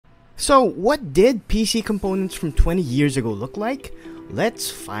So, what did PC components from 20 years ago look like?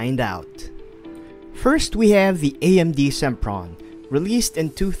 Let's find out. First, we have the AMD Sempron. Released in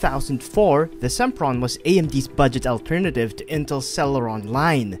 2004, the Sempron was AMD's budget alternative to Intel's Celeron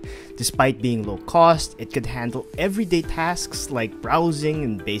line. Despite being low cost, it could handle everyday tasks like browsing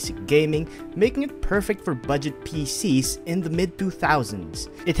and basic gaming, making it perfect for budget PCs in the mid-2000s.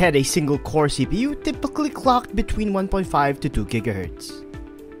 It had a single-core CPU, typically clocked between 1.5 to 2 GHz.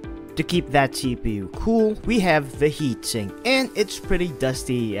 To keep that CPU cool, we have the heatsink, and it's pretty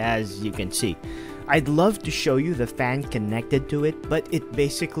dusty as you can see. I'd love to show you the fan connected to it, but it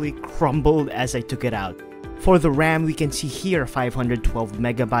basically crumbled as I took it out. For the RAM, we can see here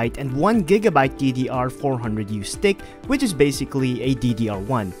 512MB and 1GB DDR400U stick, which is basically a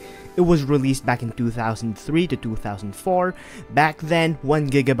DDR1. It was released back in 2003 to 2004. Back then,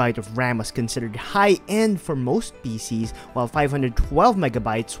 1GB of RAM was considered high-end for most PCs, while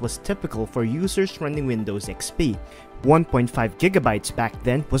 512MB was typical for users running Windows XP. 1.5GB back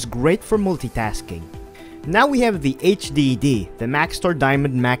then was great for multitasking. Now we have the HDD, the Maxtor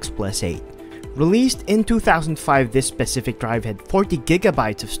Diamond Max Plus 8. Released in 2005, this specific drive had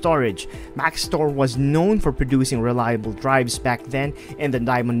 40GB of storage. Maxtor was known for producing reliable drives back then, and the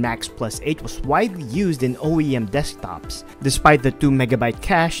Diamond Max Plus 8 was widely used in OEM desktops. Despite the 2MB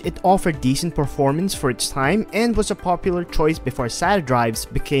cache, it offered decent performance for its time and was a popular choice before SATA drives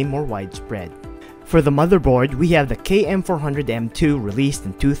became more widespread. For the motherboard, we have the KM400M2 released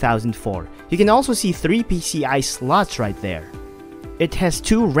in 2004. You can also see 3 PCI slots right there. It has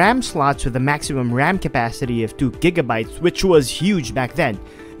 2 RAM slots with a maximum RAM capacity of 2GB, which was huge back then.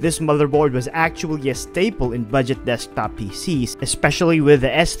 This motherboard was actually a staple in budget desktop PCs, especially with the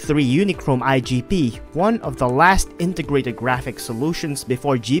S3 Unichrome IGP, one of the last integrated graphics solutions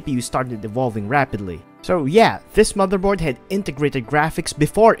before GPUs started evolving rapidly. So yeah, this motherboard had integrated graphics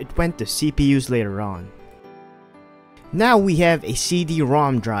before it went to CPUs later on. Now we have a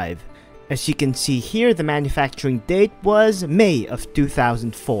CD-ROM drive. As you can see here, the manufacturing date was May of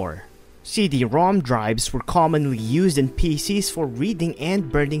 2004. CD-ROM drives were commonly used in PCs for reading and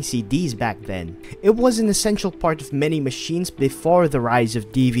burning CDs back then. It was an essential part of many machines before the rise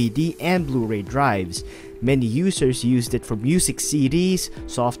of DVD and Blu-ray drives. Many users used it for music CDs,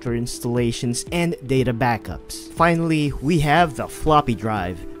 software installations, and data backups. Finally, we have the floppy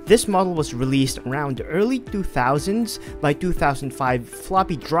drive. This model was released around the early 2000s. By 2005,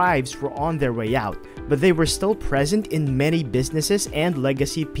 floppy drives were on their way out, but they were still present in many businesses and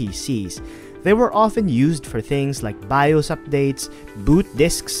legacy PCs. They were often used for things like BIOS updates, boot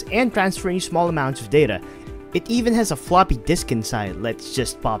disks, and transferring small amounts of data. It even has a floppy disk inside. Let's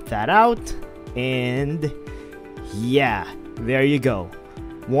just pop that out, and yeah, there you go.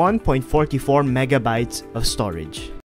 1.44 MB of storage.